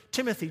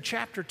 Timothy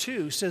chapter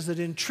 2 says that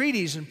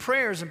entreaties and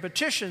prayers and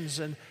petitions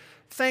and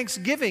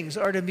thanksgivings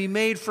are to be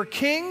made for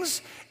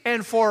kings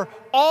and for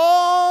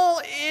all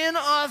in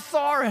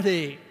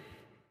authority.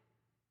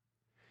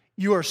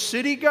 Your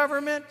city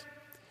government,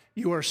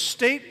 your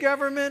state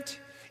government,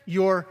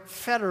 your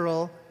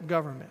federal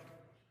government.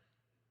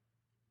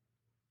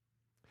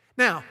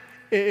 Now,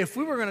 if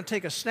we were going to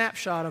take a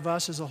snapshot of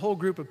us as a whole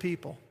group of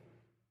people,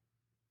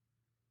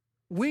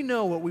 we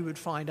know what we would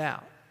find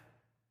out.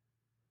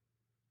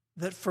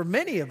 That for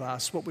many of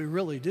us, what we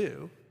really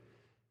do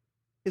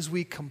is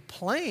we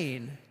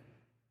complain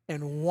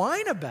and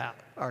whine about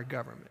our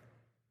government.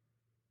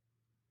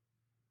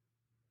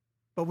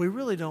 But we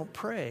really don't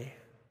pray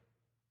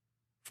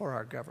for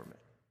our government.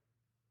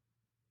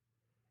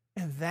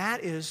 And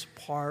that is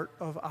part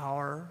of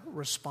our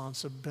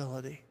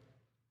responsibility.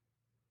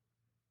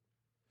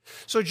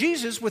 So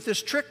Jesus, with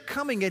this trick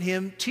coming at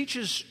him,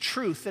 teaches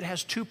truth that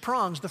has two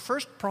prongs. The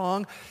first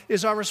prong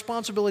is our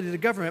responsibility to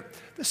government.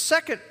 The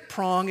second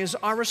prong is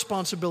our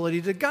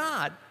responsibility to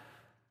God.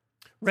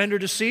 Render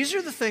to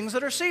Caesar the things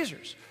that are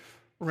Caesar's.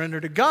 Render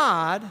to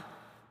God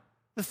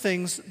the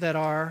things that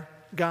are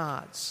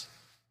God's.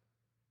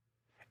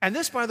 And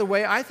this, by the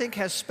way, I think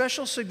has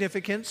special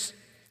significance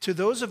to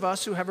those of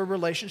us who have a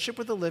relationship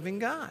with the living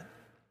God.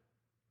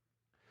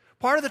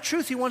 Part of the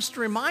truth he wants to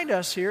remind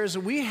us here is that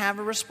we have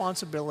a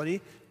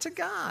responsibility to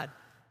God.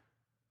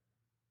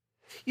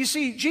 You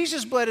see,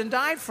 Jesus bled and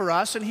died for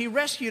us, and he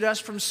rescued us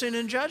from sin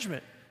and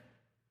judgment.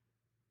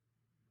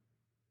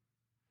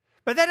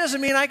 But that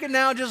doesn't mean I can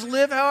now just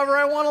live however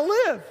I want to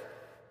live.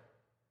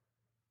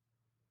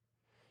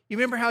 You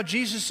remember how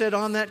Jesus said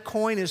on that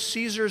coin is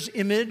Caesar's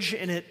image,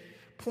 and it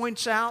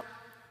points out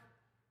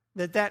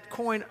that that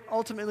coin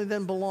ultimately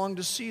then belonged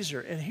to Caesar.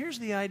 And here's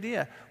the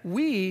idea.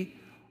 We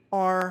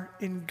are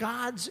in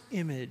God's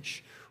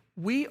image.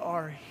 We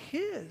are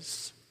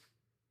his.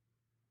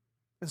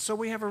 And so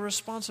we have a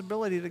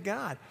responsibility to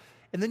God.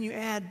 And then you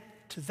add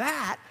to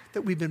that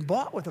we've been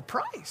bought with a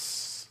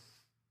price.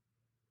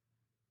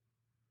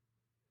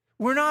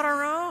 We're not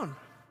our own.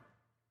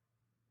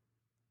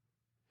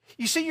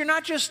 You see, you're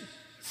not just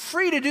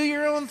free to do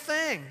your own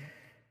thing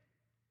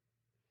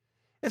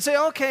and say,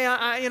 okay,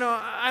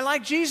 I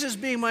like Jesus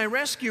being my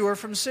rescuer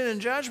from sin and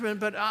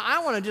judgment, but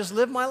I want to just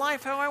live my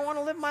life how I want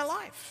to live my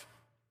life.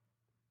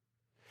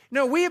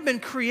 No, we have been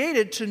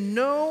created to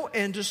know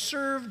and to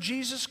serve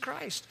Jesus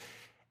Christ.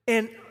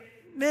 And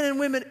men and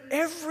women,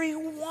 every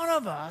one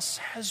of us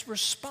has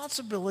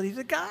responsibility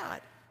to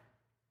God.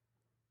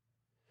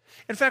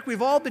 In fact,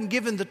 we've all been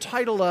given the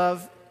title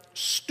of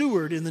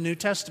steward in the New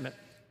Testament,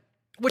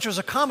 which was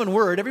a common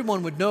word.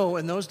 Everyone would know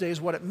in those days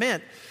what it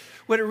meant.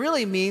 What it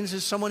really means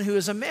is someone who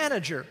is a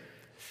manager.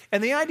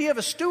 And the idea of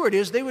a steward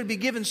is they would be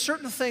given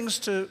certain things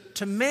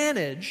to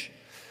manage,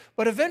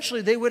 but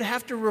eventually they would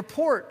have to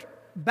report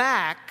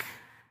back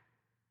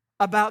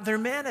about their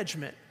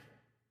management.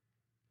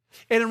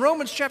 And in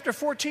Romans chapter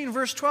 14,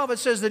 verse 12, it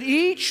says that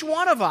each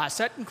one of us,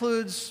 that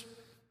includes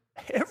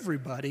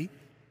everybody,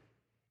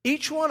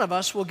 each one of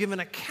us will give an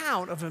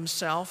account of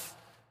himself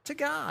to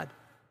God.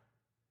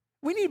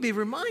 We need to be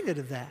reminded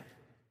of that.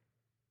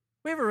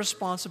 We have a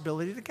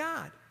responsibility to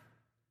God.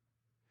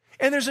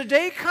 And there's a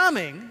day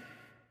coming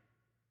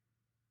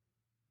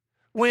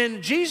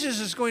when Jesus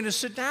is going to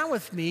sit down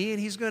with me and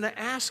he's going to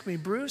ask me,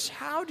 Bruce,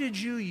 how did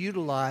you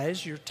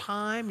utilize your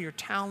time, your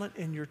talent,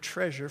 and your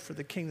treasure for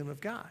the kingdom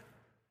of God?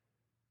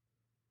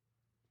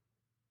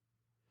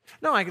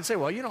 No, I can say,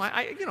 well,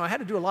 I had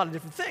to do a lot of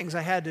different things.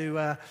 I had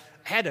to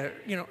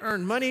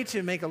earn money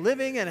to make a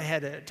living, and I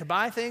had to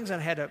buy things,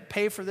 and I had to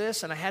pay for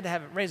this, and I had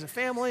to raise a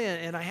family,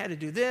 and I had to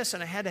do this,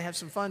 and I had to have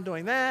some fun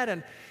doing that,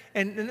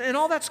 and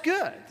all that's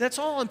good. That's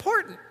all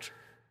important.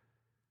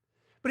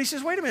 But he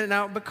says, wait a minute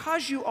now,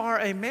 because you are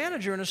a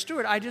manager and a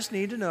steward, I just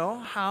need to know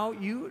how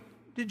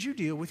did you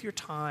deal with your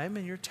time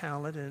and your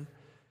talent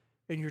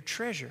and your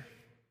treasure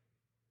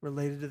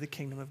related to the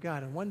kingdom of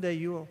God. And one day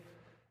you will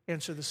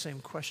answer the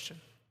same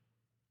question.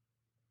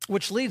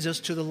 Which leads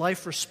us to the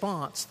life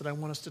response that I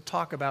want us to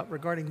talk about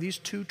regarding these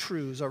two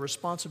truths, our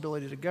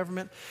responsibility to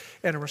government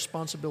and a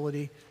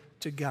responsibility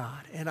to God.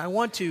 And I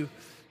want to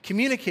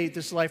communicate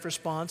this life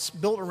response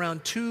built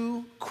around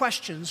two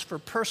questions for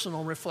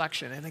personal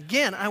reflection. And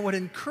again, I would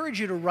encourage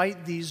you to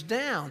write these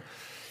down.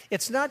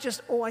 It's not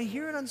just, I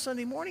hear it on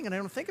Sunday morning and I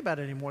don't think about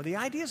it anymore. The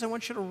idea is I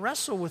want you to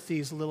wrestle with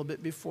these a little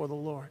bit before the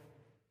Lord.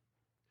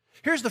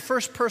 Here's the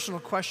first personal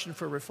question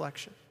for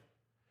reflection.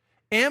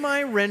 Am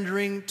I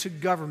rendering to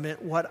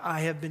government what I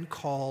have been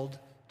called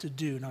to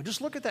do? Now, just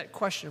look at that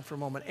question for a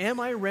moment. Am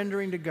I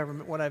rendering to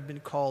government what I've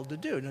been called to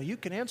do? Now, you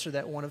can answer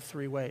that one of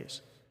three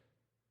ways.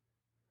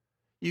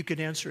 You could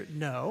answer it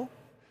no.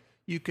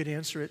 You could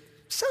answer it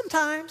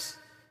sometimes.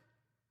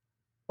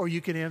 Or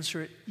you could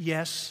answer it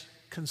yes,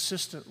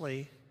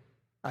 consistently,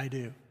 I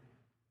do.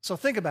 So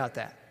think about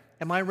that.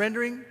 Am I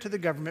rendering to the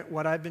government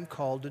what I've been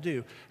called to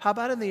do? How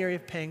about in the area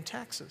of paying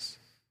taxes?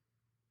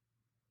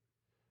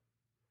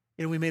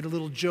 You know, we made a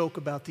little joke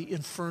about the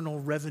Infernal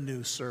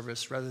Revenue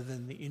Service rather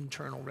than the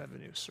Internal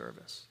Revenue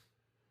Service.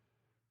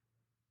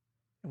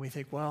 And we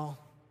think, well,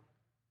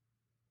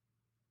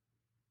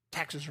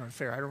 taxes are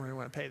unfair. I don't really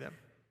want to pay them.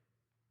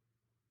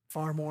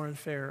 Far more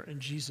unfair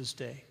in Jesus'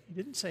 day. He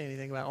didn't say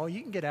anything about, oh,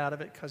 you can get out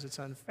of it because it's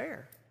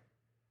unfair.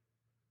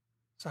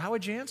 So how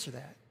would you answer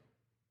that?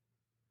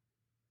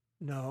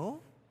 No,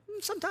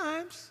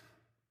 sometimes.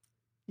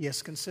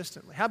 Yes,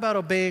 consistently. How about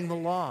obeying the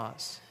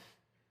laws?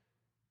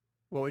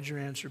 What would your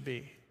answer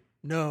be?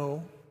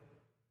 No,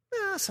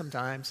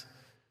 sometimes.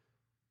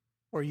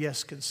 Or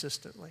yes,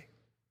 consistently.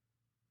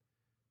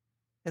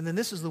 And then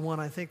this is the one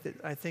I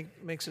think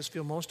makes us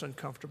feel most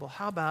uncomfortable.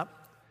 How about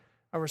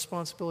our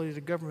responsibility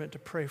to government to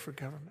pray for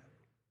government?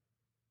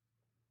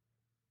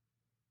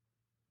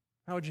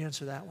 How would you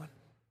answer that one?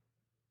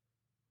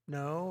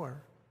 No,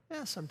 or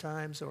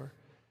sometimes, or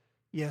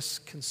yes,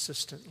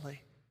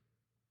 consistently.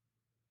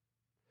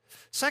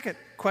 Second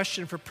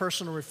question for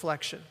personal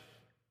reflection.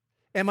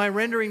 Am I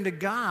rendering to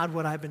God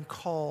what I've been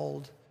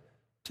called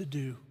to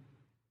do?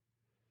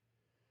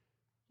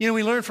 You know,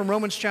 we learn from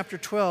Romans chapter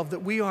 12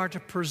 that we are to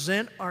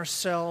present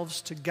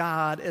ourselves to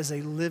God as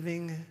a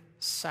living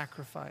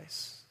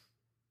sacrifice.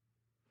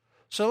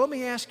 So let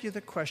me ask you the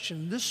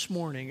question this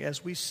morning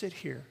as we sit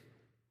here.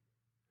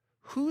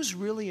 Who's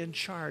really in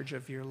charge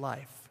of your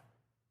life?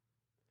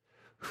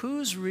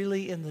 Who's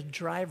really in the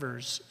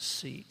driver's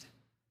seat?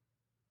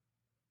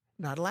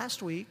 Not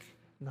last week,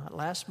 not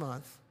last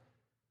month,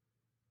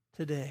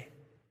 today.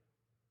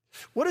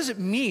 What does it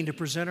mean to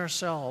present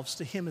ourselves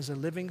to Him as a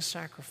living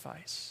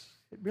sacrifice?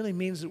 It really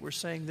means that we're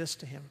saying this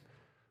to Him: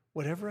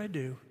 whatever I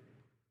do,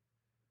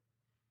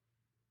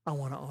 I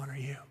want to honor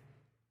you.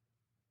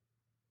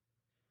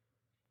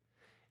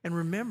 And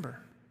remember,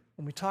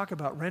 when we talk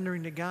about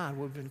rendering to God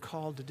what we've been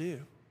called to do,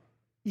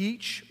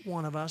 each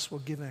one of us will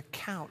give an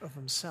account of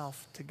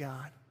himself to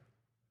God.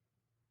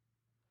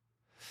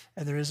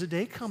 And there is a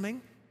day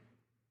coming,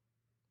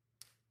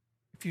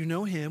 if you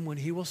know Him, when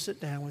He will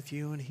sit down with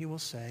you and He will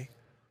say,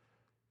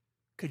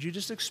 could you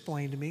just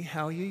explain to me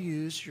how you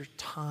use your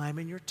time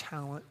and your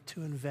talent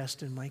to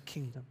invest in my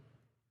kingdom?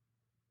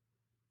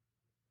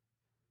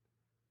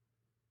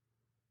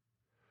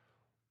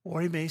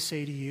 Or He may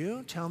say to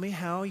you, tell me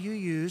how you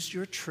used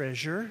your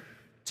treasure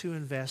to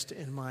invest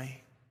in my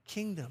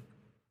kingdom.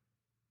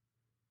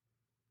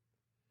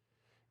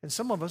 And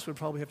some of us would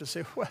probably have to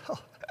say,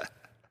 well,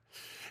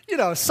 you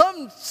know,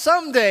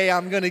 someday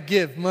I'm going to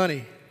give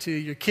money to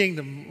your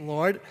kingdom,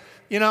 Lord.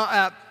 You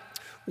know,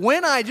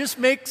 when I just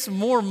make some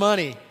more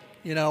money,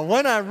 you know,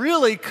 when I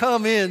really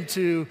come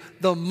into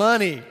the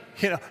money,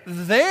 you know,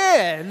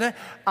 then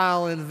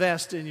I'll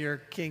invest in your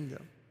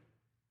kingdom.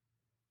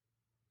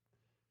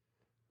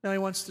 Now He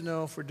wants to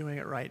know if we're doing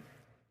it right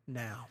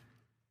now.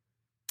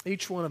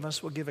 Each one of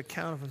us will give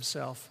account of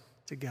himself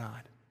to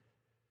God.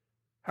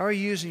 How are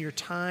you using your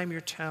time,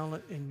 your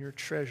talent, and your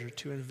treasure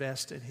to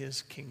invest in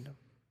His kingdom?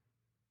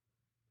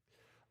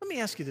 Let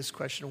me ask you this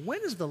question. When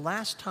is the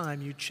last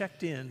time you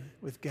checked in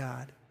with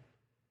God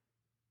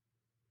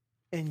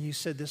and you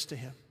said this to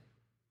Him?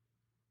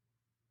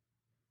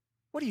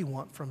 What do you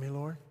want from me,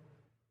 Lord?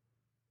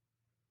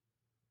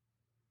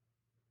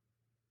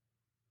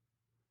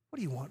 What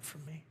do you want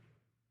from me?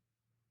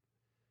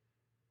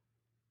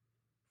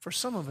 For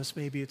some of us,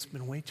 maybe it's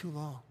been way too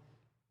long.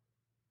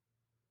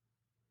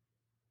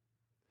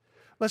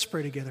 Let's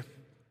pray together.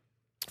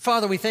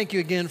 Father, we thank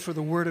You again for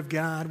the Word of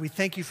God. We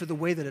thank You for the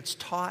way that it's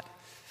taught.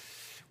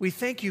 We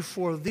thank You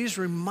for these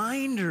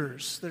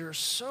reminders that are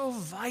so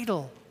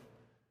vital,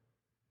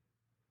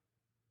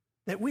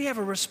 that we have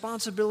a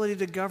responsibility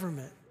to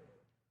government.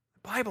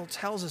 The Bible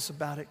tells us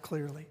about it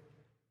clearly.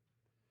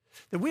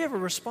 That we have a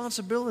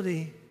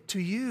responsibility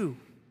to You.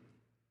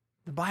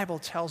 The Bible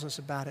tells us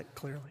about it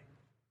clearly.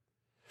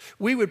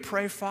 We would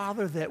pray,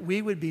 Father, that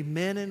we would be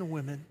men and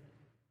women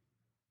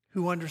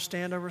who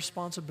understand our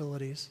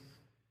responsibilities,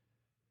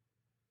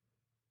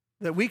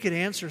 that we could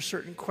answer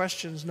certain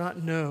questions,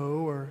 not no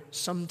or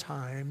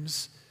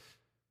sometimes,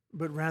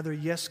 but rather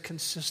yes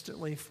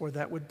consistently, for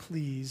that would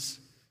please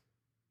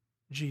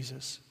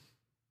Jesus.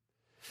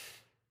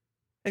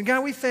 And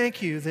God, we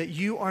thank You that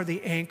You are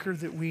the anchor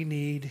that we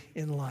need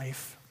in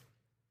life.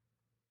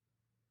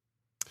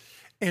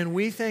 And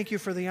we thank You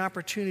for the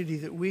opportunity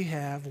that we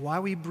have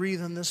while we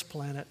breathe on this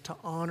planet to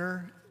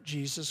honor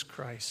Jesus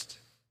Christ.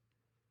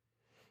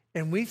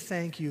 And we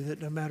thank You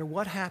that no matter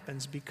what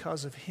happens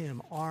because of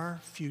Him, our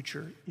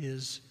future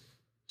is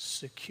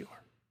secure.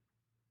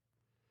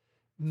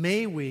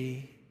 May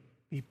we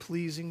be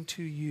pleasing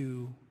to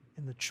You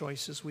in the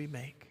choices we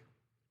make.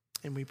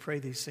 And we pray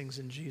these things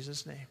in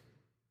Jesus' name.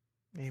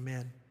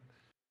 Amen.